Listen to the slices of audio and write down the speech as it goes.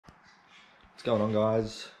What's going on,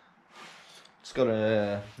 guys? Just got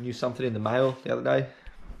a new something in the mail the other day.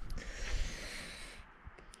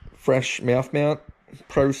 Fresh mouth mount,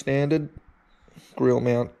 Pro Standard, grill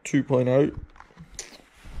mount 2.0.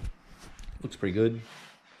 Looks pretty good.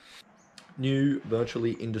 New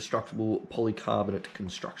virtually indestructible polycarbonate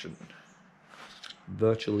construction.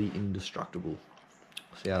 Virtually indestructible.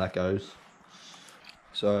 See how that goes.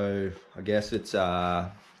 So I guess it's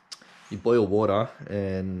you boil water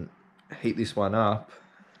and heat this one up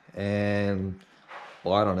and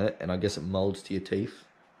bite on it, and I guess it molds to your teeth,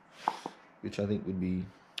 which I think would be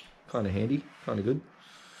kind of handy, kind of good.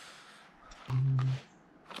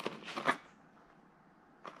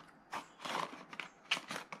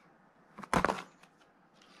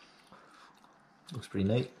 Looks pretty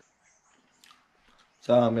neat.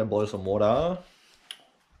 So I'm gonna boil some water.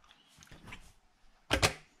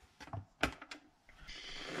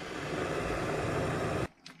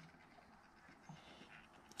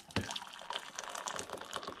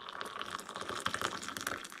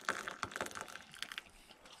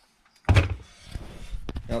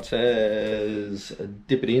 Now it says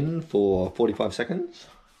dip it in for 45 seconds.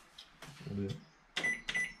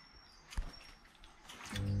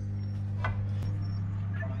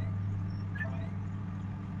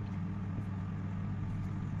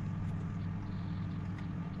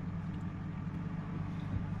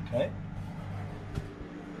 Okay.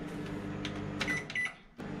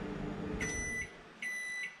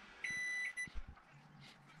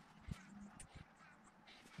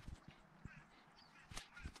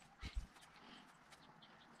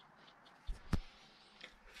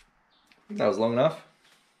 That was long enough.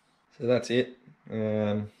 So that's it. I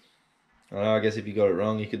don't know, I guess if you got it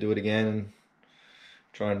wrong, you could do it again and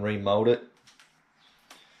try and remold it.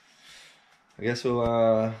 I guess we'll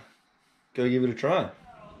go give it a try.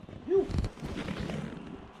 Whew.